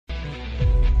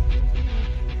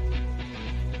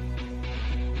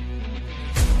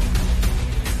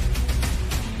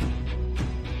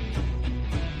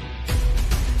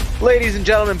Ladies and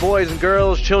gentlemen, boys and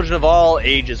girls, children of all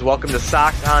ages, welcome to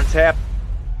Sox on Tap.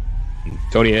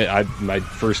 Tony, my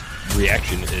first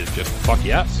reaction is just, fuck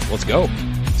yes, let's go.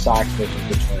 Sox versus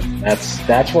the Twins.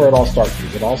 That's where it all starts.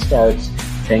 It all starts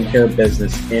taking care of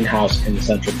business in-house in the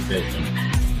Central Division.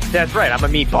 That's right, I'm a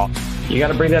meatball. You got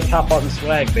to bring that top button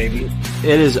swag, baby.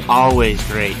 It is always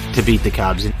great to beat the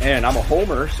Cubs. And I'm a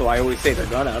homer, so I always say they're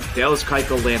gonna. Dallas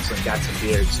Keuchel Lancelin got some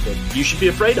beards that you should be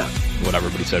afraid of. What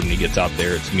everybody said when he gets out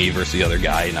there, it's me versus the other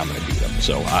guy, and I'm going to beat him.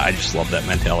 So I just love that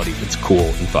mentality. It's cool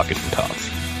and fucking tough.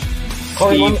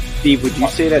 Steve, would you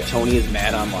say that Tony is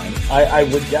mad online? I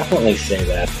would definitely say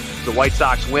that. The White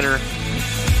Sox winner.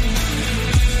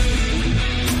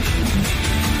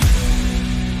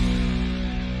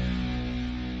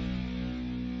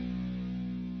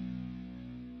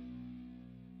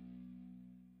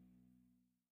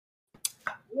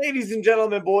 Ladies and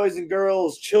gentlemen, boys and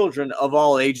girls, children of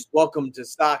all ages, welcome to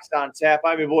Sox on Tap.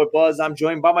 I'm your boy Buzz. I'm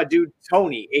joined by my dude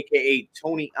Tony, a.k.a.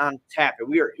 Tony on Tap. And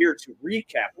we are here to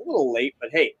recap, a little late,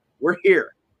 but hey, we're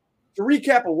here to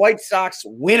recap a White Sox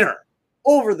winner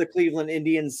over the Cleveland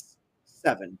Indians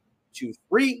 7-3.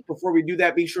 Before we do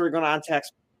that, be sure to go to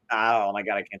oh my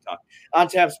God, I can't talk.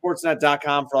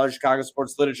 OnTapSportsNet.com for all your Chicago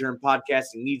sports literature and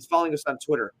podcasting needs. Following us on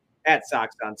Twitter at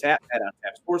Sox on Tap, at On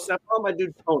Tap Sportsnet. Follow my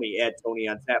dude Tony at Tony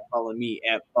on Tap. Follow me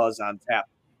at Buzz on Tap.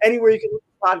 Anywhere you can listen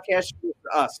to podcasts, you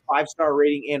for us 5-star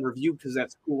rating and review because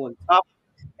that's cool and tough.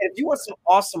 And if you want some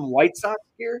awesome White Sox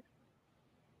gear,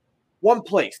 one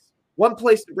place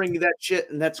to bring you that shit,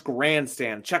 and that's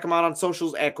Grandstand. Check them out on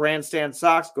socials at Grandstand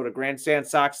Sox. Go to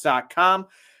grandstandsox.com,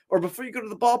 or before you go to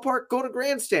the ballpark, go to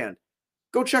Grandstand.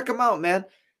 Go check them out, man.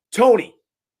 Tony,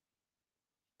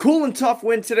 cool and tough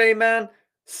win today, man.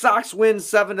 Sox win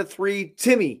 7-3.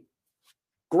 Timmy,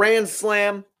 grand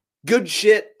slam, good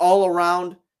shit all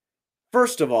around.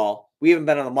 First of all, we haven't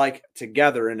been on the mic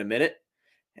together in a minute,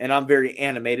 and I'm very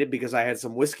animated because I had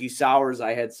some whiskey sours.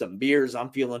 I had some beers.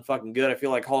 I'm feeling fucking good. I feel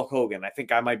like Hulk Hogan. I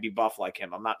think I might be buff like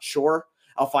him. I'm not sure.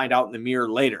 I'll find out in the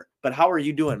mirror later. But how are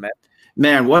you doing, man?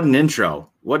 Man, what an intro.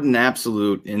 What an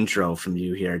absolute intro from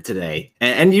you here today.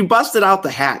 And you busted out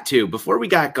the hat, too. Before we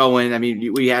got going, I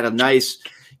mean, we had a nice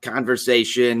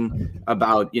conversation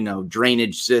about,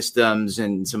 drainage systems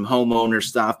and some homeowner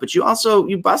stuff, but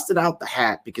you busted out the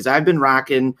hat because I've been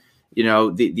rocking,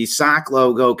 the Sock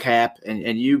logo cap,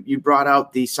 and you brought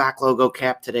out the Sock logo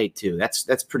cap today too.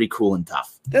 That's pretty cool and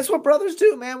tough. That's what brothers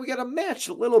do, man. We got to match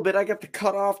a little bit. I got the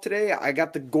cutoff today. I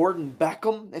got the Gordon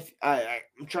Beckham. If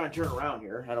I'm trying to turn around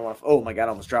here, I don't want to. Oh my God, I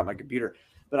almost dropped my computer.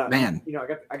 But man,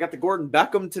 I got the Gordon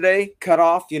Beckham today cut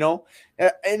off, and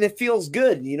it feels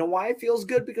good. You know why it feels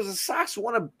good? Because the Sox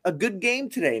won a good game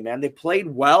today, man. They played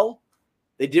well.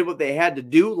 They did what they had to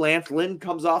do. Lance Lynn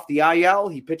comes off the IL.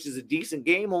 He pitches a decent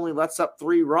game, only lets up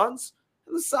 3 runs,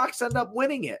 and the Sox end up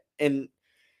winning it. And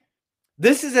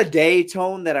this is a day,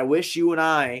 Tone, that I wish you and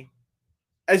I,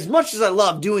 as much as I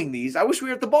love doing these, I wish we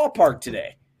were at the ballpark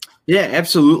today. Yeah,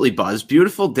 absolutely, Buzz.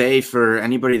 Beautiful day for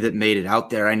anybody that made it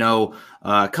out there. I know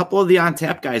a couple of the On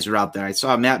Tap guys are out there. I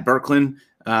saw Matt Berklin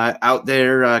out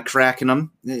there cracking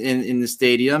them in the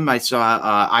stadium. I saw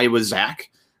Iowa Zach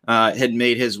had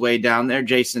made his way down there.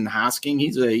 Jason Hosking,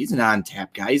 he's an On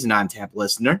Tap guy. He's an On Tap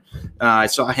listener. I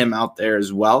saw him out there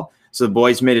as well. So the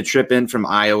boys made a trip in from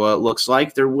Iowa. It looks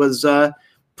like there was a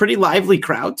pretty lively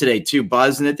crowd today too,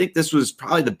 Buzz. And I think this was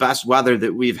probably the best weather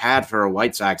that we've had for a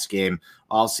White Sox game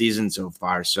all season so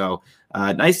far. So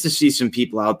nice to see some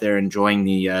people out there enjoying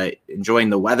the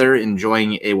weather,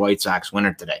 enjoying a White Sox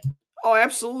winner today. Oh,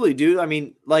 absolutely, dude. I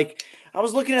mean, like, I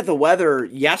was looking at the weather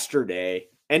yesterday,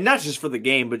 and not just for the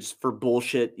game, but just for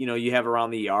bullshit, you have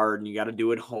around the yard and you got to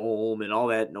do it home and all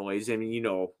that noise. I mean,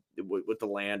 with the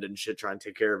land and shit, trying to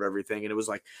take care of everything. And it was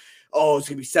like, oh, it's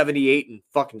going to be 78 and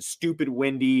fucking stupid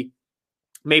windy,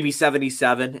 maybe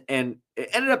 77. And it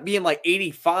ended up being like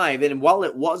 85. And while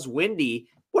it was windy,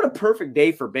 what a perfect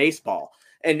day for baseball.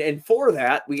 And for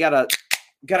that, we gotta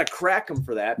crack them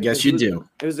for that. Yes, you do.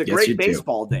 It was a great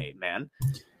baseball day, man.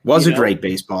 Was a great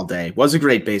baseball day.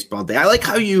 I like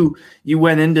how you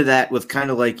went into that with kind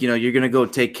of like, you're going to go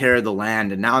take care of the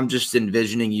land. And now I'm just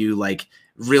envisioning you like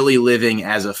really living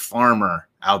as a farmer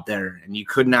out there, and you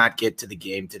could not get to the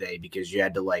game today because you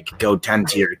had to like go tend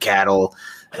to your cattle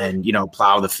and,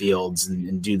 plow the fields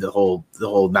and do the whole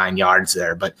 9 yards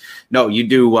there. But no, you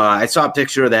do. I saw a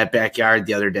picture of that backyard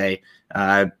the other day.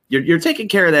 You're taking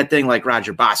care of that thing like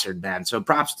Roger Bossard, man. So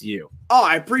props to you. Oh,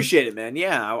 I appreciate it, man.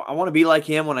 Yeah. I want to be like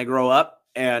him when I grow up.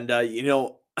 And,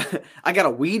 I got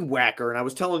a weed whacker, and I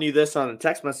was telling you this on a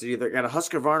text message either. I got a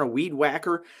Husqvarna weed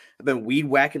whacker. I've been weed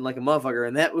whacking like a motherfucker,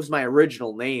 and that was my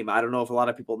original name. I don't know if a lot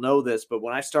of people know this, but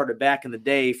when I started back in the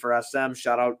day for SM,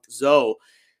 shout out to Zoe,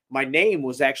 my name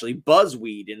was actually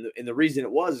Buzzweed, and the reason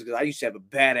it was because I used to have a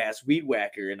badass weed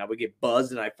whacker, and I would get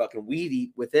buzzed, and I fucking weed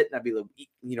eat with it, and I'd be like,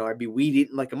 I'd be weed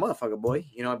eating like a motherfucker, boy.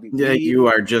 I'd be you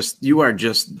are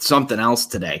just something else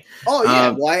today. Oh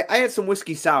yeah, well, I had some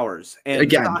whiskey sours, and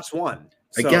again, Sox won.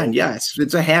 So, again, yes,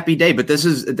 it's a happy day, but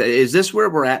is this where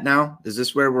we're at now? Is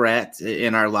this where we're at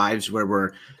in our lives where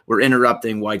we're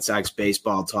interrupting White Sox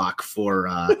baseball talk for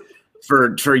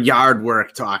yard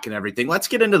work talk and everything? Let's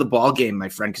get into the ball game, my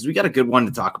friend, because we got a good one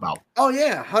to talk about. Oh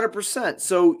yeah, 100%.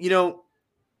 So,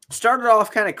 started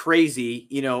off kind of crazy.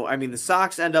 The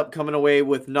Sox end up coming away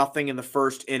with nothing in the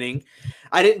first inning.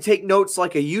 I didn't take notes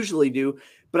like I usually do,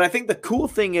 but I think the cool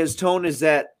thing is, Tone, is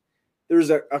that there's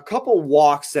a couple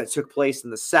walks that took place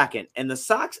in the second, and the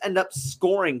Sox end up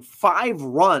scoring 5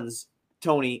 runs,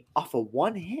 Tony, off of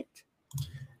 1 hit.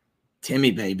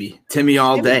 Timmy, baby. Timmy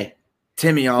all day.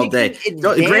 Timmy all day.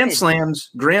 Grand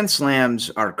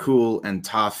slams are cool and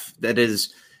tough. That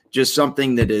is just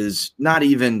something that is not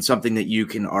even something that you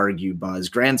can argue, Buzz.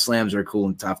 Grand slams are cool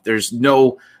and tough. There's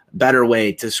no better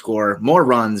way to score more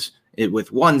runs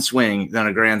with one swing than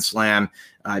a grand slam.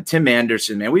 Tim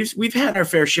Anderson, man, we've had our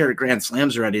fair share of grand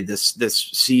slams already this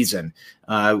season.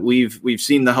 We've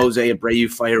seen the Jose Abreu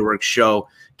fireworks show.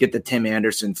 Get the Tim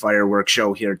Anderson fireworks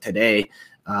show here today.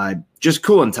 Just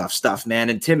cool and tough stuff, man.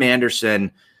 And Tim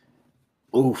Anderson,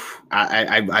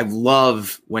 I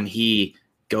love when he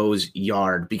goes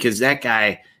yard, because that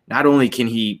guy, not only can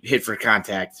he hit for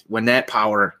contact, when that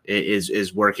power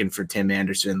is working for Tim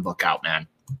Anderson, look out, man.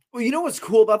 Well, you know what's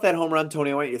cool about that home run,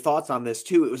 Tony? I want your thoughts on this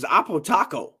too. It was Apo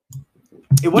Taco.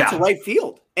 It went to right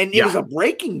field, and it was a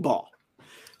breaking ball.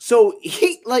 So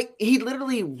he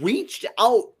literally reached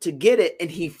out to get it,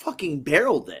 and he fucking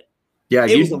barreled it. Yeah,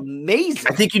 it was amazing.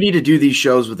 I think you need to do these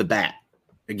shows with a bat.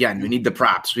 Again, we need the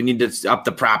props. We need to up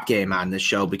the prop game on this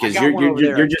show, because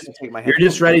you're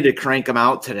just ready to crank them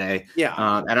out today. Yeah,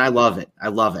 and I love it. I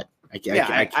love it.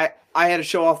 I had to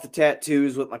show off the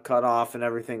tattoos with my cutoff and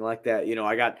everything like that.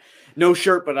 I got no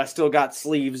shirt, but I still got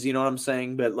sleeves. You know what I'm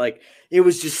saying? But it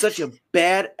was just such a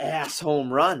badass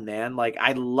home run, man.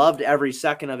 I loved every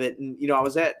second of it. And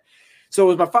so it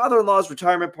was my father-in-law's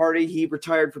retirement party. He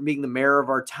retired from being the mayor of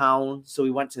our town, so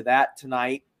we went to that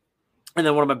tonight. And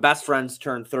then one of my best friends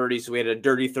turned 30, so we had a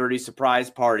Dirty 30 surprise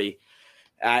party.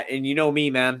 And you know me,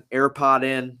 man, AirPod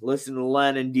in, listen to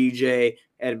Len and DJ.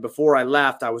 And before I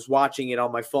left, I was watching it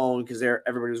on my phone because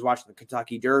everybody was watching the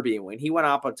Kentucky Derby. And when he went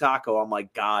Apo Taco, I'm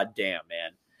like, God damn,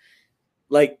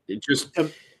 man. It just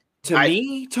to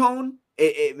me, Tone,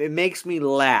 it makes me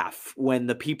laugh when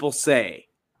the people say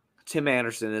Tim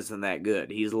Anderson isn't that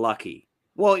good. He's lucky.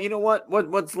 Well, you know what?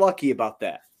 What's lucky about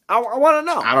that? I want to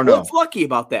know. I don't know. What's lucky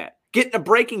about that? Getting a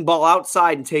breaking ball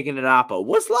outside and taking it Apo.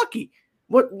 What's lucky?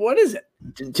 What is it?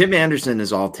 Tim Anderson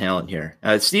is all talent here.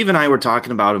 Steve and I were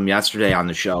talking about him yesterday on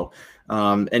the show.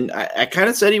 And I kind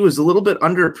of said he was a little bit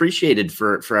underappreciated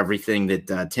for everything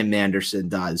that Tim Anderson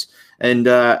does. And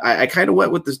I kind of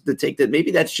went with the take that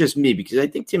maybe that's just me, because I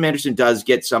think Tim Anderson does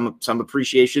get some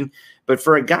appreciation. But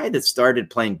for a guy that started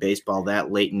playing baseball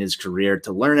that late in his career,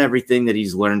 to learn everything that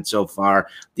he's learned so far,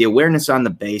 the awareness on the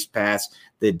base pass,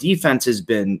 the defense has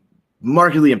been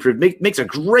markedly improved. Makes a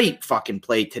great fucking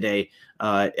play today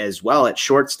as well at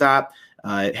shortstop.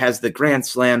 Has the grand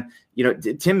slam.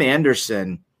 Tim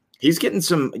Anderson, he's getting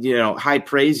some, high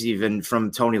praise even from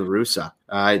Tony La Russa.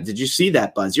 Did you see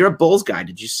that, Buzz? You're a Bulls guy.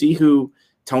 Did you see who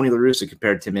Tony La Russa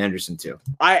compared Tim Anderson to?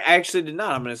 I actually did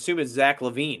not. I'm going to assume it's Zach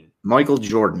LaVine. Michael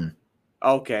Jordan.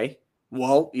 Okay.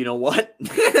 Well, you know what?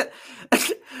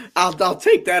 I'll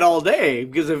take that all day,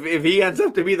 because if he ends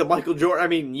up to be the Michael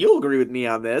Jordan, you'll agree with me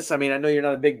on this. I know you're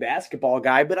not a big basketball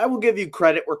guy, but I will give you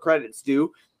credit where credit's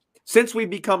due. Since we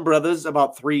become brothers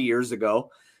about 3 years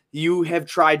ago, you have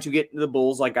tried to get into the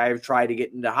Bulls like I have tried to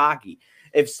get into hockey.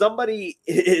 If somebody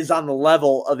is on the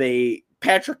level of a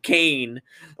Patrick Kane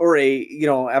or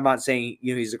I'm not saying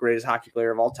he's the greatest hockey player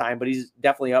of all time, but he's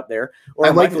definitely up there. Or I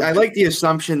like the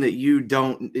assumption that you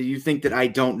think that I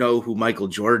don't know who Michael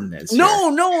Jordan is.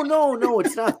 No,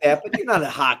 it's not that. But you're not a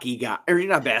hockey guy, or you're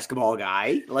not a basketball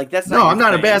guy. That's not. No, I'm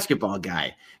not a basketball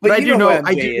guy. But I do know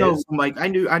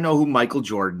I know who Michael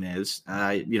Jordan is.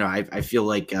 I feel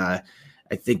like I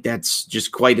think that's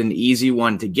just quite an easy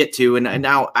one to get to. And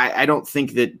now I don't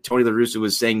think that Tony La Russa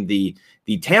was saying the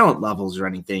talent levels or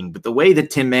anything, but the way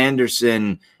that Tim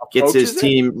Anderson gets his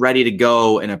team ready to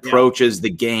go and approaches the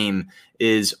game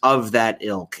is of that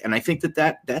ilk. And I think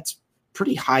that's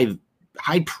pretty high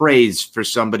high praise for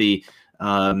somebody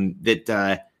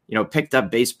that picked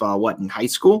up baseball in high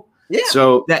school. Yeah.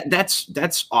 So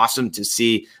that's awesome to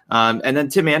see. And then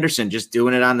Tim Anderson just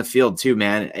doing it on the field too,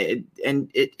 man.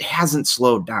 It hasn't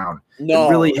slowed down. No,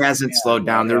 it really hasn't slowed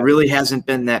down. There yeah. really hasn't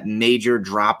been that major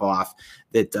drop off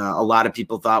that a lot of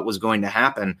people thought was going to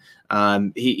happen.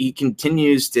 He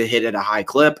continues to hit at a high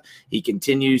clip. He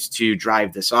continues to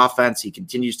drive this offense. He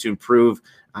continues to improve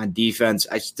on defense.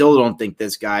 I still don't think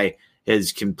this guy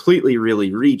has completely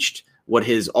really reached what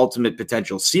his ultimate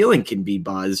potential ceiling can be,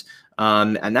 Buzz.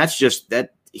 And that's just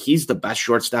that he's the best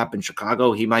shortstop in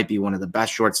Chicago. He might be one of the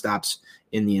best shortstops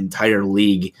in the entire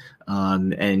league.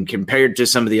 And compared to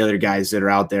some of the other guys that are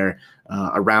out there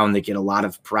around that get a lot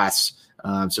of press,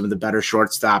 some of the better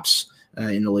shortstops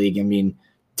in the league. I mean,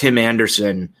 Tim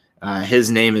Anderson, his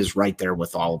name is right there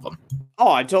with all of them.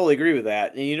 Oh, I totally agree with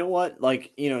that. And you know what?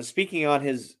 Speaking on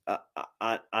his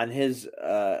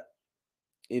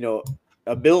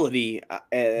ability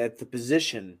at the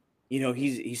position,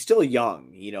 he's still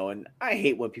young, and I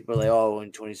hate when people are like, oh,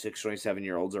 when 26,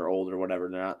 27-year-olds are old or whatever,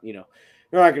 they're not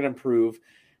going to improve.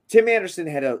 Tim Anderson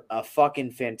had a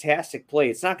fucking fantastic play.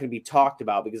 It's not going to be talked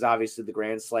about because obviously the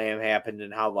Grand Slam happened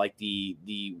and how the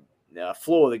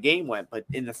flow of the game went. But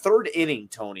in the third inning,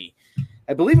 Tony,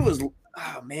 I believe it was,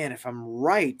 oh man, if I'm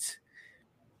right,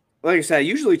 like I said, I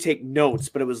usually take notes,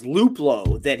 but it was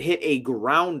Luplow that hit a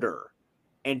grounder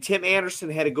and Tim Anderson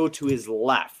had to go to his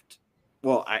left.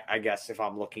 Well, I guess if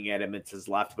I'm looking at him, it's his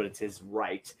left, but it's his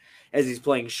right as he's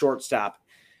playing shortstop.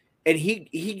 And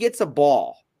he gets a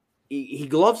ball. He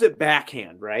gloves it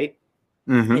backhand, right?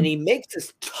 Mm-hmm. And he makes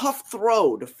this tough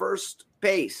throw to first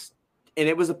base. And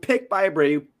it was a pick by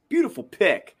Abreu. Beautiful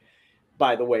pick,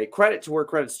 by the way. Credit to where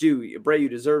credit's due. Abreu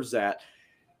deserves that.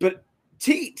 But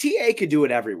TA could do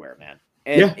it everywhere, man.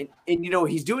 And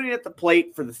he's doing it at the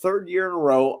plate for the third year in a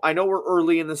row. I know we're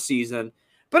early in the season,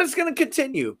 but it's going to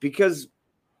continue because,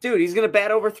 dude, he's going to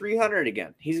bat over 300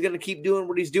 again. He's going to keep doing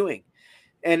what he's doing.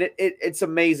 And it's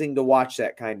amazing to watch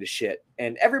that kind of shit.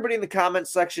 And everybody in the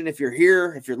comments section, if you're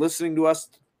here, if you're listening to us,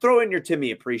 throw in your Timmy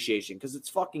appreciation because it's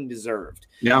fucking deserved.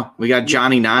 Yeah, we got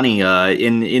Johnny Nani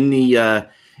in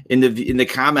the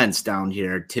comments down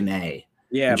here. Tim A.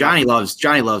 Yeah, Johnny loves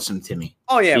some Timmy.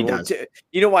 Oh yeah, he does.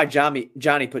 You know why Johnny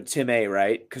put Tim A,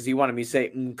 right? Because he wanted me to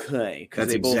say okay.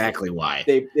 That's exactly why.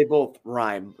 They both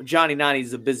rhyme. Johnny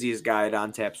Nani's the busiest guy at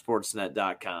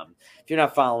OnTapSportsNet.com. If you're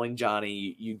not following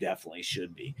Johnny, you definitely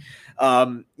should be.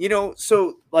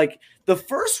 So like the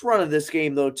first run of this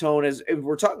game though, Tone, is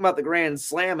we're talking about the Grand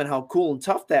Slam and how cool and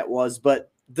tough that was, but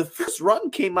the first run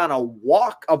came on a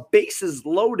walk, a bases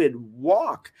loaded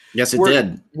walk. Yes, it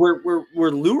did. Where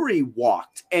Lurie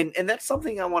walked. And that's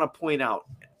something I want to point out.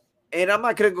 And I'm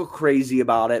not going to go crazy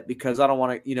about it because I don't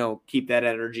want to, keep that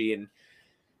energy. And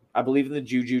I believe in the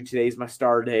juju. Today's my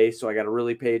star day, so I got to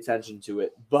really pay attention to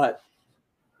it. But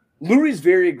Lurie's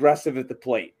very aggressive at the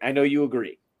plate. I know you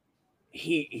agree.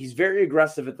 He's very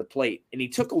aggressive at the plate. And he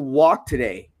took a walk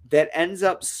today that ends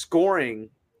up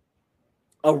scoring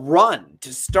a run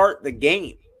to start the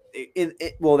game.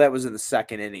 Well, that was in the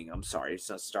second inning. I'm sorry. It's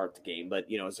not start the game, but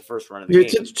it's the first run of the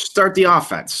game. Start the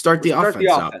offense. Start the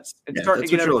offense. And start to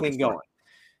get everything going.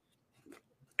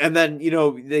 And then,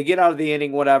 they get out of the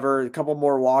inning, whatever. A couple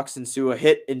more walks ensue. A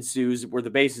hit ensues where the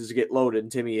bases get loaded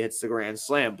and Timmy hits the grand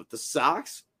slam. But the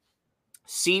Sox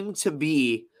seem to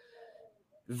be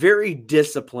very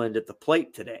disciplined at the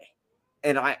plate today.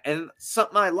 And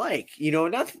something I like,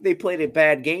 not that they played a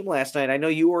bad game last night. I know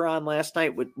you were on last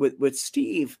night with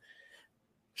Steve.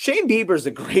 Shane Bieber's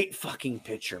a great fucking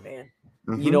pitcher, man.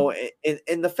 Mm-hmm.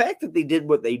 And the fact that they did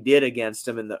what they did against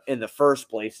him in the first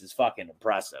place is fucking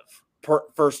impressive.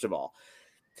 First of all,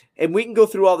 and we can go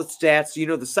through all the stats.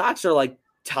 The Sox are like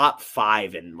top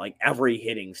 5 in like every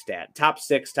hitting stat, top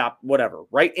 6, top whatever,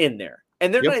 right in there,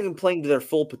 and they're not even playing to their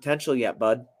full potential yet,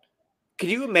 bud. Could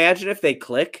you imagine if they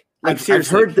click? I've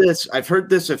heard this. I've heard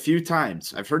this a few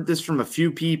times. I've heard this from a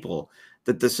few people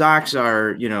that the Sox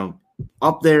are,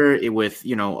 up there with,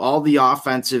 all the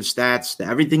offensive stats,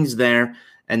 everything's there,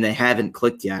 and they haven't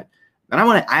clicked yet. And I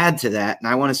want to add to that, and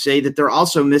I want to say that they're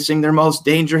also missing their most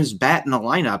dangerous bat in the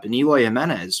lineup, in Eloy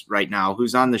Jimenez right now,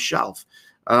 who's on the shelf.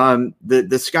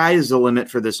 The sky is the limit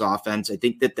for this offense. I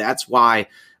think that's why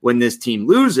when this team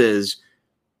loses,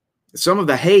 some of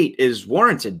the hate is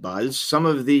warranted, Buzz. Some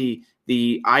of the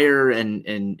ire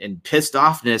and pissed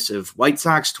offness of White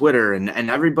Sox Twitter and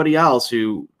everybody else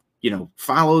who,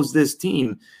 follows this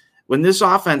team. When this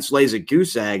offense lays a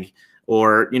goose egg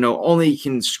or, only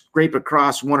can scrape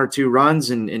across 1 or 2 runs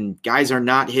and guys are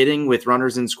not hitting with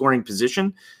runners in scoring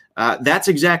position, That's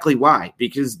exactly why,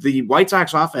 because the White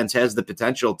Sox offense has the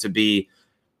potential to be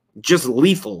just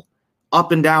lethal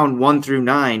up and down 1 through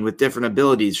 9 with different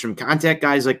abilities, from contact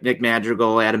guys like Nick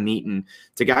Madrigal, Adam Eaton,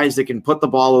 to guys that can put the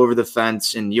ball over the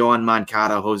fence in Yohan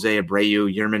Moncada, Jose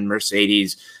Abreu, Yerman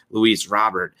Mercedes, Luis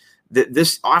Robert.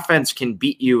 This offense can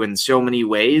beat you in so many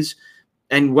ways.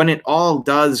 And when it all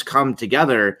does come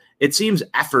together, it seems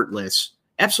effortless,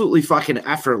 absolutely fucking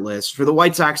effortless for the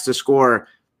White Sox to score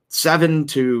 7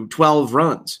 to 12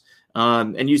 runs.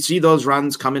 And you see those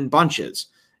runs come in bunches.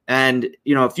 And,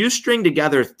 if you string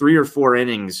together 3 or 4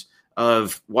 innings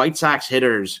of White Sox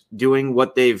hitters doing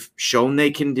what they've shown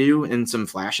they can do in some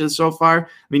flashes so far,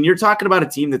 you're talking about a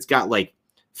team that's got like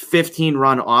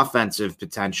 15-run offensive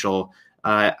potential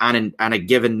on a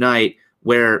given night,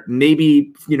 where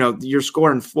maybe, you're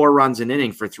scoring 4 runs an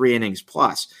inning for 3 innings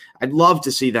plus. I'd love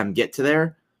to see them get to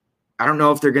there. I don't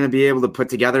know if they're going to be able to put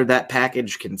together that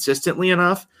package consistently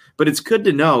enough, but it's good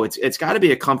to know. It's got to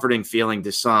be a comforting feeling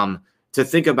to some to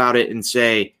think about it and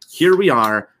say, here we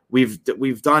are. We've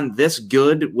done this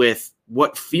good with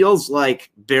what feels like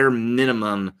bare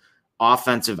minimum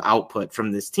offensive output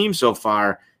from this team so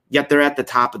far, yet they're at the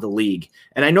top of the league.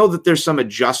 And I know that there's some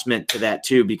adjustment to that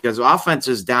too, because offense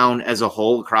is down as a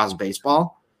whole across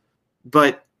baseball.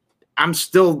 But I'm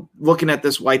still looking at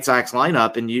this White Sox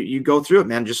lineup, and you go through it,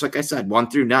 man, just like I said, 1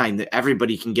 through 9, that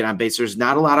everybody can get on base. There's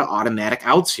not a lot of automatic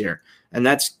outs here. And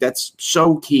that's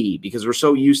so key, because we're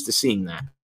so used to seeing that.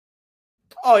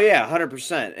 Oh, yeah,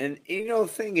 100%. And, the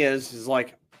thing is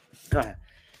like,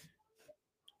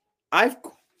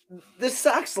 this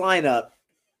Sox lineup,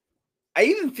 I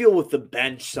even feel with the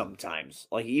bench sometimes,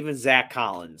 like even Zach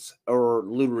Collins or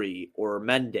Lurie or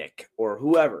Mendick or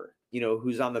whoever,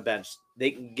 who's on the bench,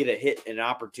 they can get a hit in an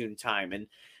opportune time. And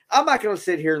I'm not going to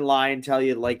sit here and lie and tell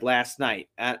you like last night.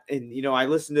 And I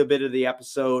listened to a bit of the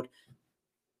episode.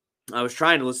 I was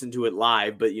trying to listen to it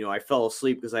live, but, I fell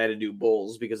asleep because I had to do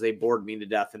Bulls because they bored me to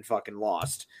death and fucking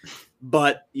lost.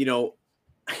 But,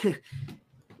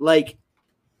 like,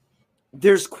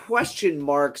 there's question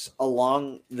marks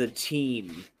along the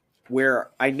team where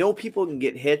I know people can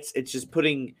get hits. It's just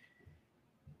putting,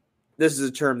 this is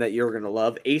a term that you're going to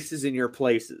love, aces in your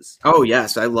places. Oh,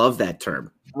 yes. I love that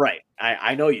term. Right.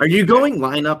 I know you. Are you going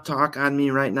lineup talk on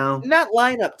me right now? Not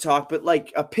lineup talk, but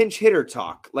like a pinch hitter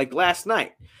talk, like last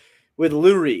night with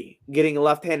Lurie getting a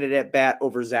left-handed at bat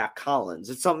over Zach Collins.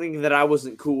 It's something that I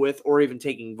wasn't cool with, or even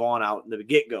taking Vaughn out in the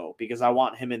get-go, because I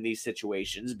want him in these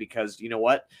situations, because you know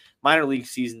what? Minor league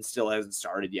season still hasn't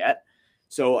started yet.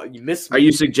 So you miss me. Are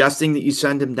you suggesting that you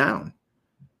send him down?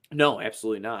 No,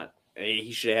 absolutely not.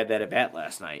 He should have had that at bat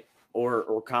last night,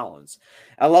 or Collins.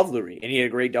 I love Lurie, and he had a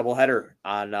great doubleheader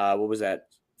on what was that,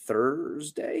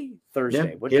 Thursday? Yeah,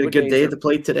 he had a good day at the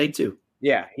plate today too.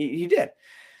 Yeah, he did.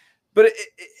 But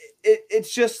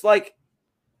it's just like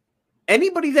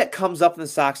anybody that comes up in the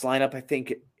Sox lineup, I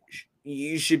think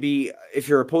you should be, if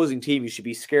you're opposing team, you should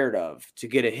be scared of to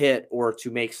get a hit or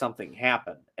to make something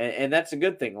happen. And that's a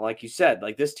good thing. Like you said,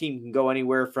 like this team can go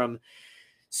anywhere from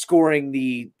scoring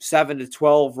the 7 to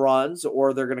 12 runs,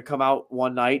 or they're going to come out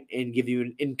one night and give you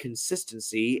an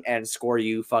inconsistency and score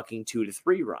you fucking 2 to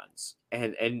 3 runs.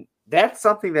 And that's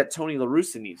something that Tony La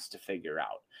Russa needs to figure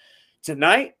out.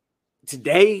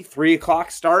 Today, 3:00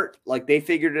 start, like they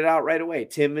figured it out right away.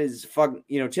 Tim's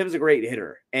a great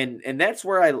hitter. And that's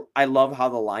where I love how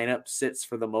the lineup sits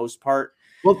for the most part.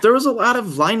 Well, there was a lot of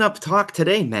lineup talk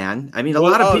today, man. I mean, a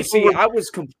lot of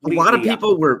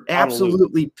people were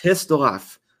absolutely pissed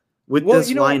off with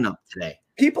this lineup today.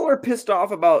 People are pissed off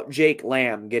about Jake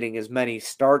Lamb getting as many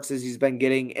starts as he's been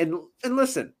getting. And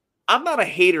listen, I'm not a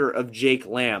hater of Jake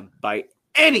Lamb by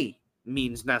any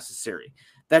means necessary.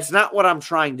 That's not what I'm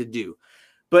trying to do.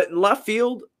 But in left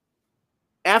field,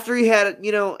 after he had,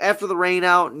 after the rain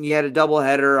out and you had a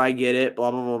doubleheader, I get it,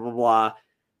 blah, blah, blah, blah, blah.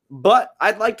 But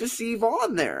I'd like to see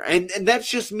Vaughn there. And that's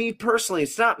just me personally.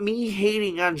 It's not me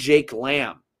hating on Jake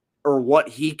Lamb or what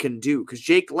he can do. Because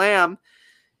Jake Lamb,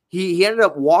 he ended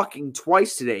up walking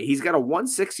twice today. He's got a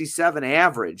 167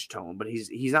 average, Tone, but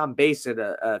he's on base at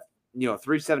a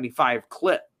 375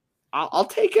 clip. I'll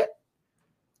take it.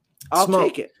 I'll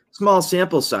take it. Small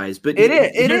sample size, but it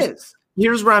is.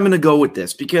 Here's where I'm going to go with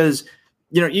this, because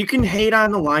you can hate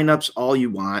on the lineups all you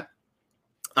want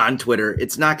on Twitter.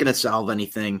 It's not going to solve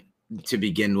anything to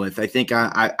begin with. I think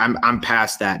I'm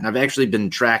past that, and I've actually been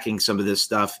tracking some of this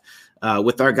stuff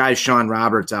with our guy Sean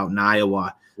Roberts out in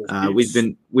Iowa. We've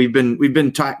been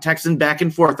texting back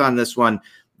and forth on this one.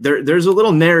 There's a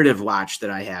little narrative watch that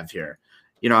I have here.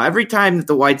 Every time that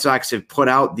the White Sox have put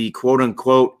out the quote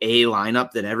unquote A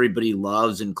lineup that everybody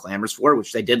loves and clamors for,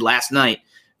 which they did last night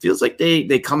feels like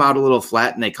they come out a little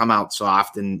flat and they come out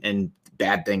soft and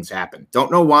bad things happen.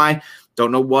 Don't know why,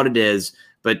 don't know what it is,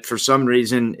 but for some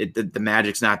reason the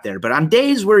magic's not there. But on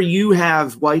days where you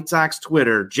have White Sox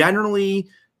Twitter generally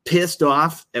pissed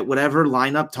off at whatever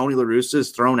lineup Tony La Russa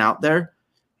is thrown out there,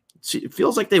 it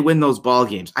feels like they win those ball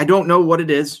games. I don't know what it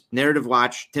is. Narrative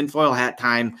watch, tinfoil hat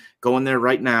time, going there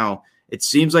right now. It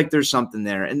seems like there's something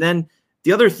there. And then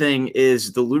the other thing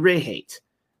is the Lou Ray hate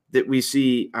that we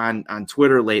see on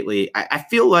Twitter lately. I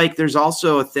feel like there's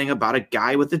also a thing about a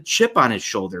guy with a chip on his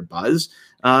shoulder, Buzz.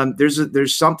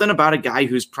 There's something about a guy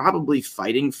who's probably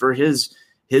fighting for his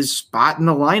spot in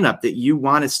the lineup that you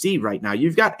want to see right now.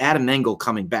 You've got Adam Engel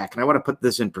coming back, and I want to put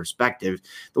this in perspective.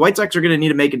 The White Sox are going to need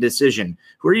to make a decision.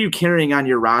 Who are you carrying on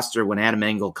your roster when Adam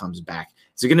Engel comes back?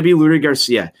 Is it going to be Leury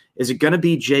Garcia? Is it going to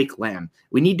be Jake Lamb?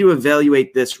 We need to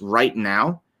evaluate this right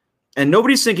now, and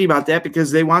nobody's thinking about that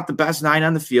because they want the best 9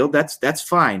 on the field. That's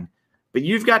fine. But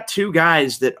you've got 2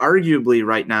 guys that arguably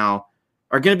right now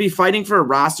are going to be fighting for a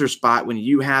roster spot when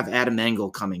you have Adam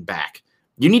Engel coming back.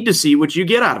 You need to see what you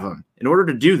get out of him. In order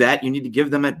to do that, you need to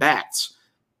give them at-bats.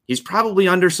 He's probably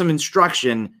under some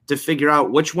instruction to figure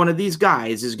out which one of these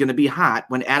guys is going to be hot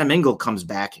when Adam Engel comes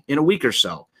back in a week or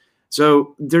so.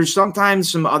 So there's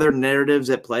sometimes some other narratives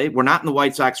at play. We're not in the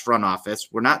White Sox front office.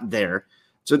 We're not there.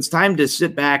 So it's time to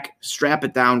sit back, strap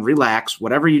it down, relax,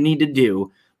 whatever you need to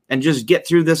do, and just get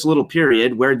through this little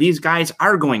period where these guys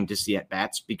are going to see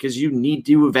at-bats because you need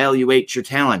to evaluate your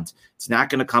talent. It's not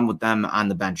going to come with them on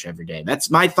the bench every day.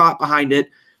 That's my thought behind it.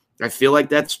 I feel like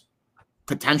that's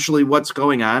potentially what's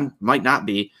going on. Might not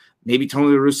be. Maybe Tony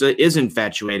La Russa is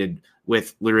infatuated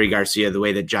with Leury Garcia the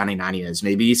way that Johnny Nani is.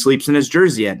 Maybe he sleeps in his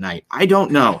jersey at night. I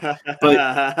don't know.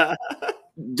 But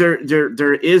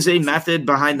there is a method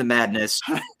behind the madness,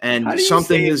 and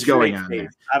something is going on there.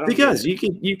 Because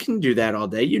you can do that all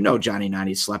day. You know Johnny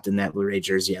Nani slept in that Leury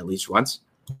jersey at least once.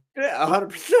 Yeah,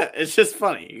 100%. It's just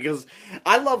funny because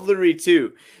I love Leury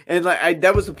too, and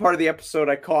that was the part of the episode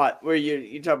I caught where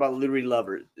you talk about Leury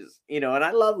lovers, and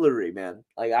I love Leury, man.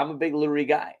 Like I'm a big Leury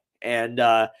guy, and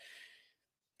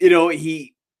when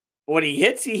he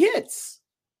hits,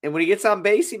 and when he gets on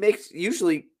base, he makes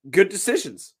usually good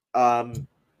decisions.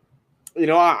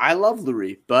 I love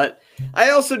Leury, but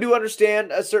I also do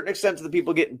understand a certain extent to the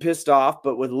people getting pissed off.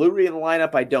 But with Leury in the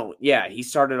lineup, I don't. Yeah, he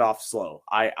started off slow.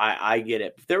 I get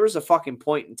it. But there was a fucking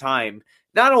point in time,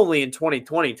 not only in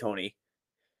 2020, Tony,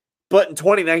 but in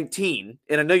 2019,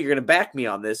 and I know you're going to back me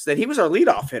on this, that he was our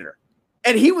leadoff hitter.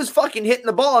 And he was fucking hitting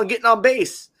the ball and getting on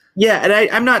base. Yeah, and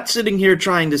I'm not sitting here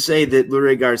trying to say that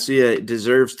Leury Garcia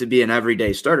deserves to be an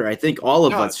everyday starter. I think all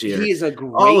of us here, he is a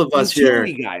great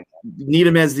utility guy. Need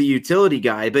him as the utility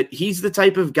guy, but he's the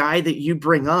type of guy that you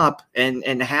bring up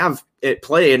and have it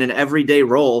play in an everyday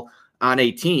role on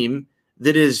a team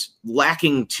that is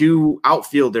lacking 2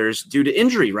 outfielders due to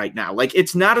injury right now. Like,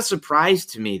 it's not a surprise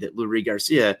to me that Leury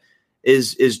Garcia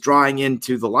is drawing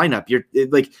into the lineup. You're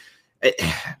like,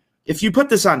 if you put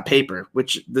this on paper,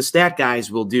 which the stat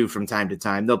guys will do from time to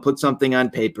time, they'll put something on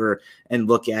paper and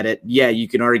look at it. Yeah, you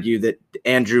can argue that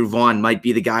Andrew Vaughn might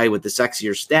be the guy with the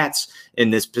sexier stats in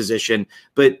this position,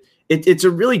 but it's a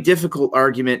really difficult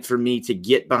argument for me to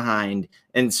get behind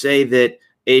and say that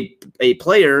a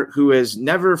player who has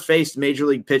never faced major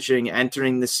league pitching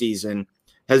entering the season,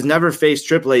 has never faced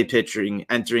AAA pitching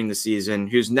entering the season,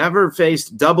 who's never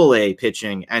faced AA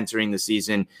pitching entering the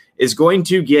season, is going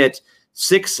to get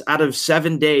 6 out of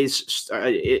 7 days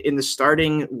in the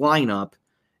starting lineup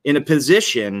in a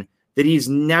position that he's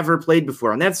never played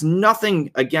before. And that's nothing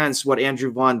against what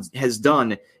Andrew Vaughn has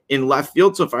done in left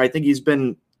field so far. I think he's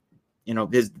been,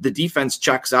 the defense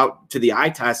checks out to the eye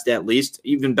test at least,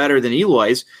 even better than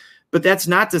Eloy's. But that's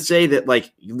not to say that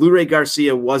Leury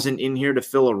Garcia wasn't in here to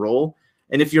fill a role.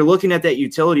 And if you're looking at that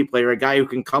utility player, a guy who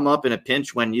can come up in a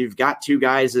pinch when you've got 2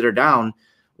 guys that are down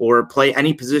or play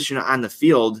any position on the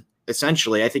field,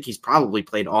 essentially, I think he's probably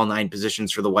played all 9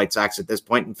 positions for the White Sox at this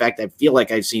point. In fact, I feel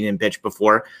like I've seen him pitch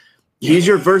before. He's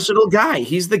your versatile guy.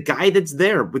 He's the guy that's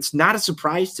there. It's not a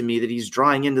surprise to me that he's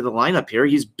drawing into the lineup here.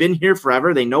 He's been here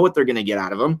forever. They know what they're going to get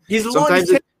out of him. He's the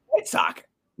longest White Sox.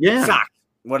 Yeah. Sox,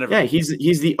 whatever. Yeah,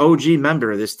 he's the OG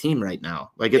member of this team right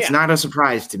now. It's not a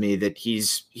surprise to me that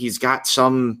he's got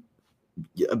some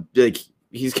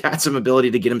he's got some ability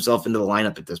to get himself into the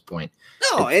lineup at this point.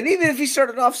 No, and even if he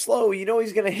started off slow,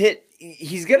 he's going to get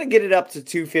it up to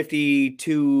 250,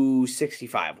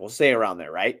 265. We'll say around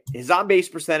there, right? His on-base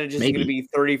percentage is going to be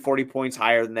 30, 40 points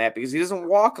higher than that because he doesn't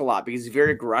walk a lot because he's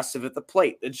very aggressive at the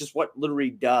plate. It's just what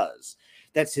Leury does.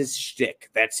 that's his shtick.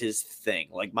 That's his thing.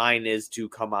 Like mine is to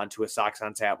come on to a Sox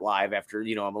on Tap live after,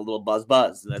 you know, I'm a little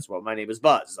buzz. And that's what my name is,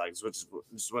 Buzz. Like, this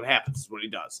is what happens. This is what he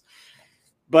does.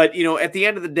 But, you know, at the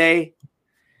end of the day,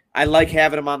 I like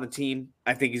having him on the team.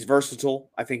 I think he's versatile.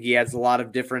 I think he adds a lot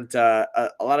of different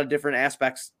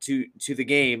aspects to the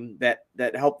game that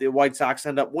help the White Sox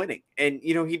end up winning. And,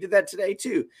 you know, he did that today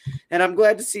too. And I'm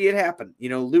glad to see it happen. You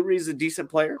know, Lou Reed's a decent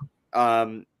player.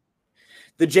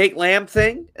 The Jake Lamb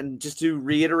thing, and just to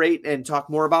reiterate and talk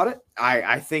more about it,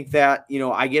 I think that, you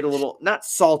know, I get a little, not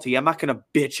salty. I'm not going to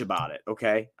bitch about it,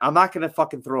 okay? I'm not going to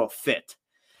fucking throw a fit.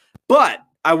 But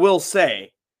I will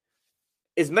say,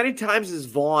 as many times as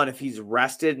Vaughn, if he's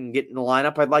rested and get in the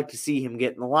lineup, I'd like to see him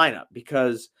get in the lineup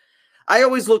because I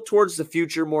always look towards the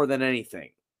future more than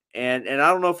anything. And I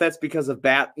don't know if that's because of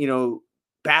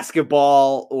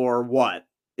basketball or what.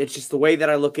 It's just the way that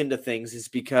I look into things is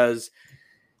because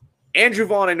Andrew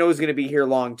Vaughn, I know, is going to be here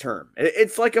long term. I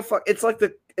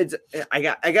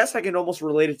guess I can almost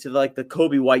relate it to like the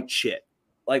Kobe White shit,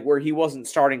 like where he wasn't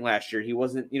starting last year. He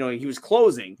wasn't, you know, he was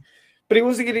closing, but he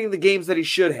wasn't getting the games that he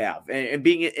should have and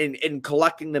being in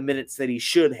collecting the minutes that he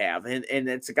should have. And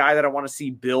it's a guy that I want to see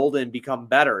build and become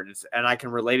better. And I can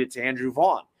relate it to Andrew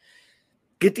Vaughn.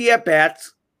 Get the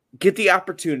at-bats, get the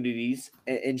opportunities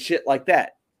and shit like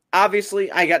that. Obviously,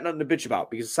 I got nothing to bitch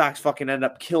about because the Sox fucking end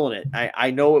up killing it.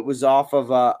 I know it was off of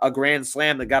a grand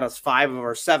slam that got us 5 of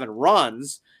our 7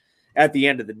 runs at the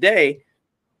end of the day,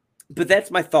 but that's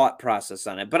my thought process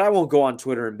on it. But I won't go on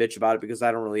Twitter and bitch about it because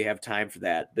I don't really have time for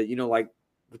that. But, you know, like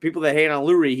the people that hate on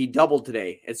Lou Reed, he doubled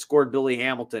today. It scored Billy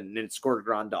Hamilton and it scored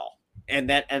Grandal. And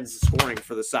that ends the scoring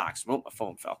for the Sox. Oh, my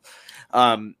phone fell.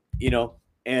 You know,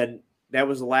 and that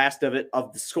was the last of it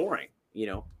of the scoring. You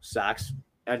know, Sox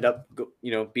end up,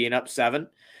 you know, being up 7.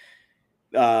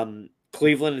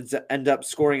 Cleveland end up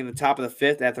scoring in the top of the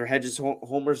 5th after Hedges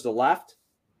homers to left,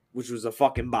 which was a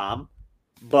fucking bomb.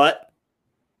 But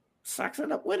Sox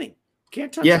end up winning.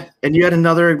 Can't touch it. And you had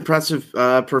another impressive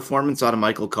performance out of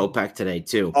Michael Kopech today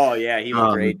too. Oh yeah, he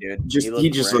looked great, dude. He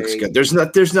just looks good.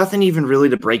 There's nothing even really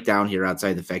to break down here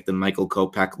outside the fact that Michael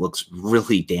Kopech looks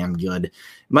really damn good.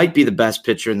 Might be the best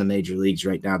pitcher in the major leagues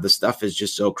right now. The stuff is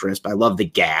just so crisp. I love the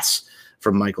gas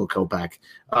from Michael Kopech.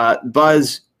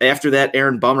 Buzz, after that,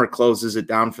 Aaron Bummer closes it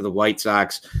down for the White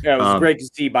Sox. Yeah, it was great to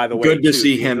see, by the way. Good to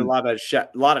see him. A lot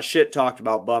of shit talked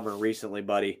about Bummer recently,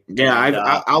 buddy.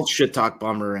 Yeah, I'll shit talk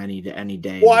Bummer any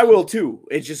day. Well, I will too.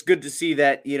 It's just good to see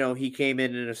that, you know, he came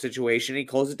in a situation, he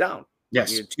closed it down.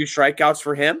 Yes. You know, 2 strikeouts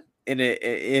for him in an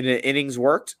innings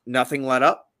worked, nothing let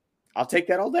up. I'll take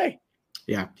that all day.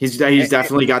 Yeah, he's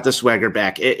definitely got the swagger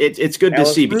back. It's good to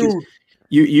see because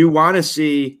you want to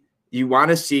see. You want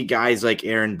to see guys like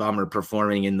Aaron Bummer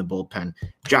performing in the bullpen.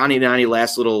 Johnny Nani,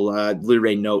 last little Lou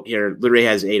Ray note here. Lou Ray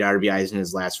has 8 RBIs in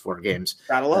his last 4 games.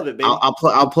 Gotta love it, baby.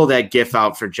 I'll pull that GIF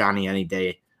out for Johnny any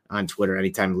day on Twitter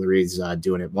anytime Lou Ray's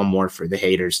doing it. One more for the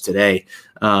haters today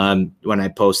when I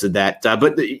posted that.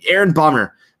 But Aaron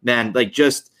Bummer, man, like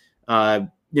just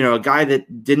you know, a guy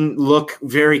that didn't look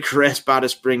very crisp out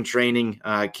of spring training,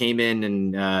 came in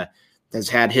and has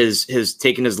had his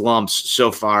taken his lumps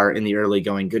so far in the early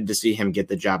going. Good to see him get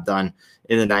the job done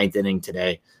in the 9th inning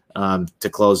today to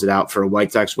close it out for a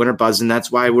White Sox winner, Buzz, and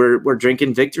that's why we're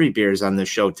drinking victory beers on this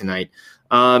show tonight.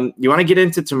 You want to get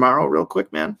into tomorrow real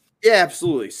quick, man? Yeah,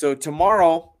 absolutely. So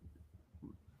tomorrow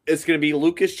it's going to be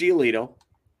Lucas Giolito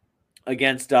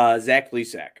against Zach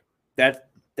Plesac.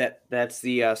 That's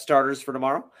the starters for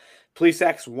tomorrow.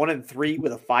 Plesac's 1-3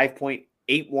 with a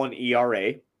 5.81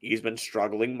 ERA. He's been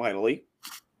struggling mightily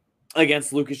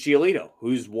against Lucas Giolito,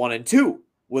 who's 1-2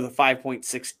 with a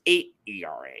 5.68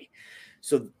 ERA.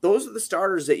 So those are the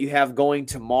starters that you have going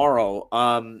tomorrow.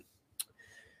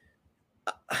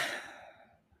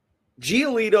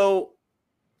 Giolito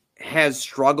has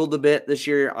struggled a bit this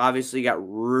year. Obviously got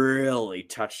really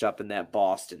touched up in that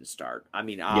Boston start. I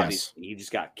mean, obviously he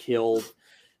just got killed.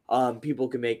 People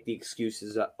can make the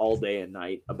excuses all day and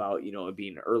night about, you know, it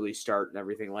being an early start and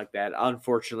everything like that.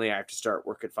 Unfortunately, I have to start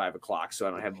work at 5 o'clock, so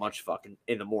I don't have much fucking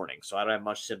in the morning. So I don't have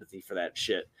much sympathy for that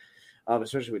shit,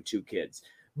 especially with 2 kids.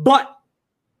 But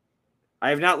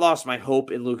I have not lost my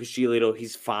hope in Lucas Giolito.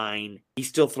 He's fine. He's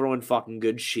still throwing fucking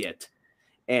good shit.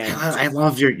 And I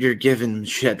love you're giving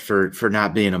shit for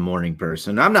not being a morning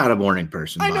person. I'm not a morning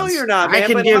person. I know you're not,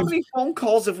 man. But how many phone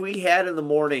calls have we had in the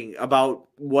morning about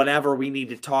whatever we need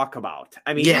to talk about?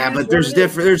 I mean, yeah, but there's a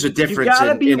difference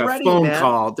in a phone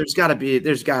call. There's got to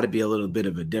be a little bit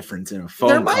of a difference in a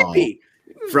phone call. There might be.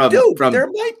 There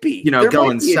might be. You know,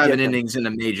 going 7 innings in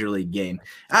a major league game.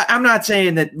 I'm not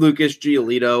saying that Lucas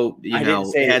Giolito,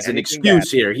 has an excuse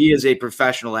here. He is a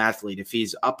professional athlete. If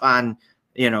he's up on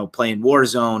playing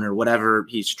Warzone or whatever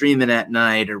he's streaming at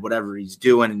night or whatever he's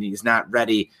doing, and he's not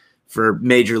ready for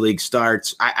major league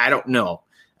starts. I don't know.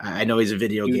 I know he's a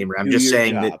video gamer. I'm just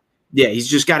saying that. Yeah,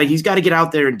 he's got to get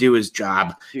out there and do his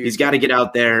job. He's got to get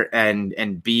out there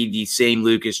and be the same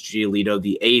Lucas Giolito,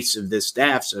 the ace of this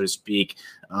staff, so to speak,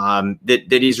 that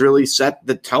he's really set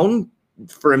the tone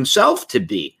for himself to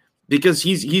be, because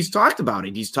he's talked about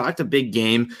it. He's talked a big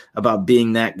game about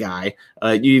being that guy.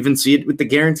 You even see it with the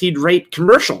guaranteed rate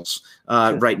commercials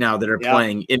right now that are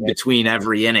playing in between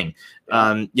every inning.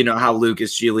 How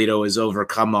Lucas Giolito has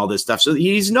overcome all this stuff. So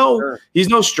he's no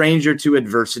stranger to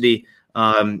adversity.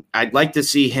 I'd like to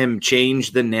see him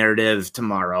change the narrative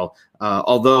tomorrow.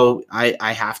 Although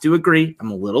I have to agree,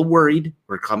 I'm a little worried.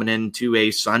 We're coming into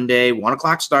a Sunday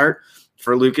 1:00 start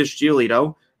for Lucas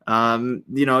Giolito.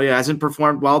 He hasn't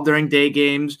performed well during day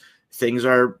games. Things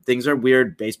are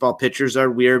weird. Baseball pitchers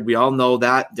are weird. We all know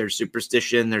that. There's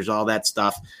superstition. There's all that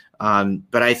stuff.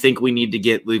 But I think we need to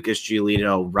get Lucas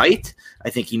Giolito right. I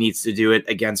think he needs to do it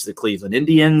against the Cleveland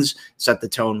Indians, set the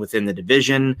tone within the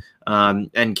division,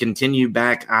 and continue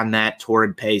back on that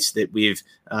torrid pace that we've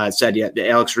said. Yet,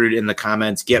 Alex Root in the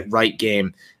comments, get right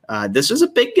game. This is a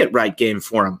big get right game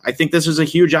for him. I think this is a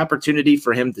huge opportunity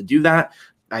for him to do that.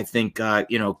 I think,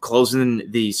 closing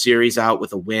the series out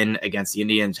with a win against the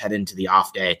Indians, head into the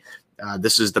off day.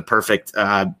 This is the perfect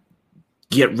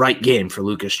get right game for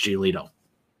Lucas Giolito.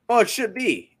 Well, it should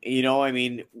be.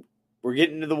 We're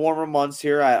getting into the warmer months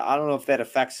here. I don't know if that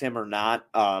affects him or not.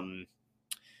 But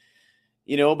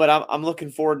I'm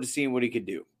looking forward to seeing what he could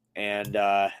do. And,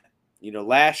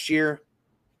 last year,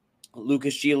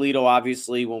 Lucas Giolito,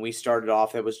 obviously, when we started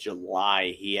off, it was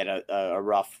July. He had a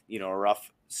rough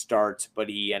start, but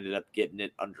he ended up getting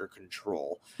it under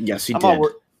control. Yes, he did.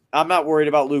 I'm not worried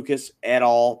about Lucas at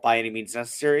all by any means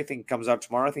necessary. I think he comes out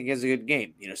tomorrow. I think he has a good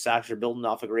game. Sox are building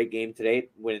off a great game today,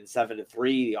 winning 7-3.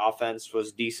 The offense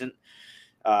was decent.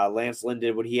 Lance Lynn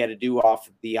did what he had to do off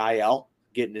the IL,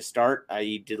 getting his start.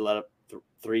 He did let up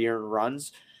 3 earned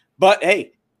runs. But,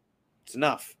 hey, it's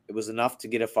enough. It was enough to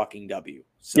get a fucking W.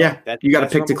 So yeah, you got to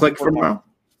pick the click for tomorrow?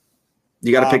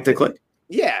 You got to pick the click?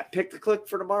 Yeah, pick the click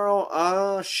for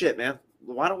tomorrow. Shit, man.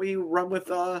 Why don't we run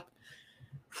with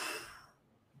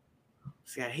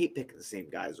See, I hate picking the same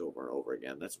guys over and over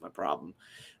again. That's my problem.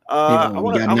 I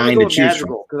want to go with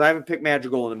Madrigal because I haven't picked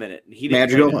Madrigal in a minute. And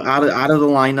Madrigal out of the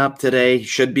lineup today.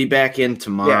 Should be back in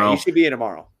tomorrow. Yeah, he should be in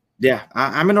tomorrow. Yeah,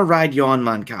 I'm going to ride Yoan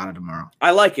Moncada tomorrow.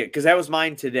 I like it because that was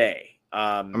mine today.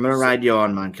 I'm going to ride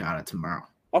Yoan Moncada tomorrow.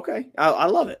 Okay, I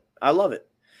love it. I love it.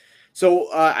 So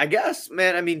I guess,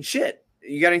 man, shit.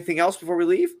 You got anything else before we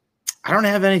leave? I don't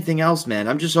have anything else, man.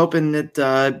 I'm just hoping that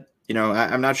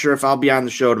I'm not sure if I'll be on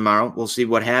the show tomorrow. We'll see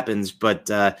what happens, but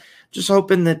just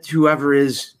hoping that whoever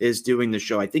is doing the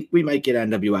show, I think we might get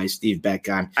NWI Steve back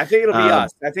on. I think it'll be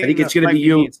us. I think it's going to be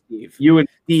you and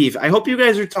Steve. I hope you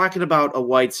guys are talking about a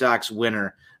White Sox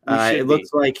winner. It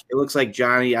looks like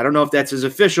Johnny. I don't know if that's his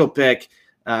official pick.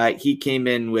 He came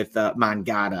in with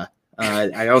Moncada.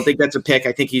 I don't think that's a pick.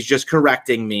 I think he's just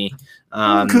correcting me.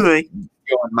 Okay.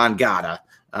 Moncada.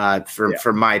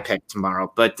 For my pick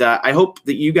tomorrow. But I hope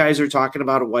that you guys are talking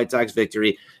about a White Sox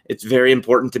victory. It's very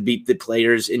important to beat the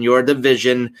players in your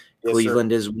division. Yes,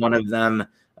 Cleveland is one of them.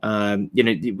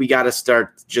 We got to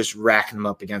start just racking them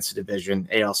up against the division.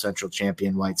 AL Central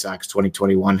champion White Sox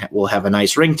 2021 will have a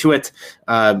nice ring to it.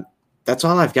 That's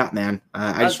all I've got, man.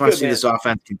 I just want to see this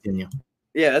offense continue.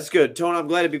 Yeah, that's good. Tony, I'm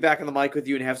glad to be back on the mic with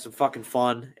you and have some fucking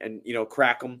fun and,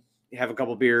 crack them, have a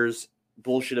couple beers,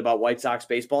 bullshit about White Sox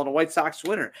baseball and a White Sox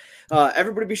winner.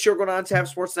 Everybody be sure to go on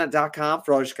TapSportsNet.com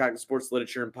for all your Chicago sports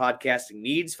literature and podcasting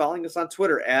needs. Following us on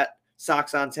Twitter at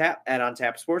Sox on Tap, at On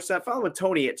Tap Sportsnet. Following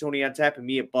Tony at Tony on Tap and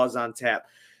me at Buzz on Tap.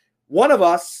 One of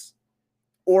us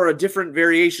or a different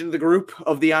variation of the group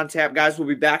of the On Tap guys will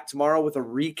be back tomorrow with a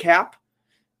recap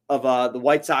of the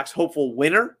White Sox hopeful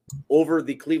winner over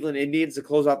the Cleveland Indians to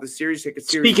close out the series.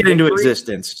 Speak it into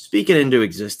existence. Speak it into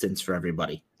existence for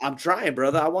everybody. I'm trying,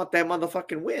 brother. I want that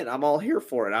motherfucking win. I'm all here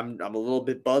for it. I'm a little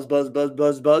bit buzzed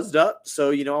up.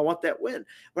 So, I want that win. I'm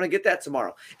going to get that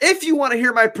tomorrow. If you want to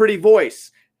hear my pretty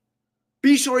voice,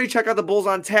 be sure you check out the Bulls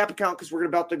on Tap account because we're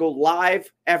about to go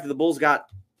live after the Bulls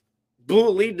blew a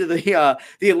lead to the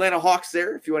Atlanta Hawks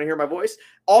there, if you want to hear my voice.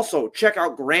 Also, check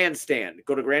out Grandstand.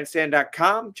 Go to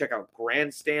grandstand.com. Check out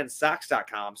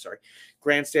grandstandsocks.com.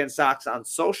 Grandstand Socks on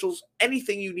socials.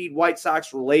 Anything you need White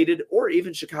Sox related or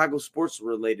even Chicago sports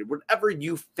related, whatever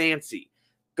you fancy,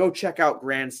 go check out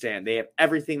Grandstand. They have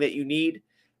everything that you need.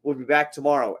 We'll be back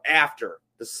tomorrow after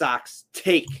the Sox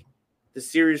take the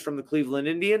series from the Cleveland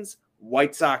Indians.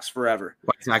 White Sox forever.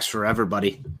 White Sox forever,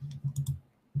 buddy.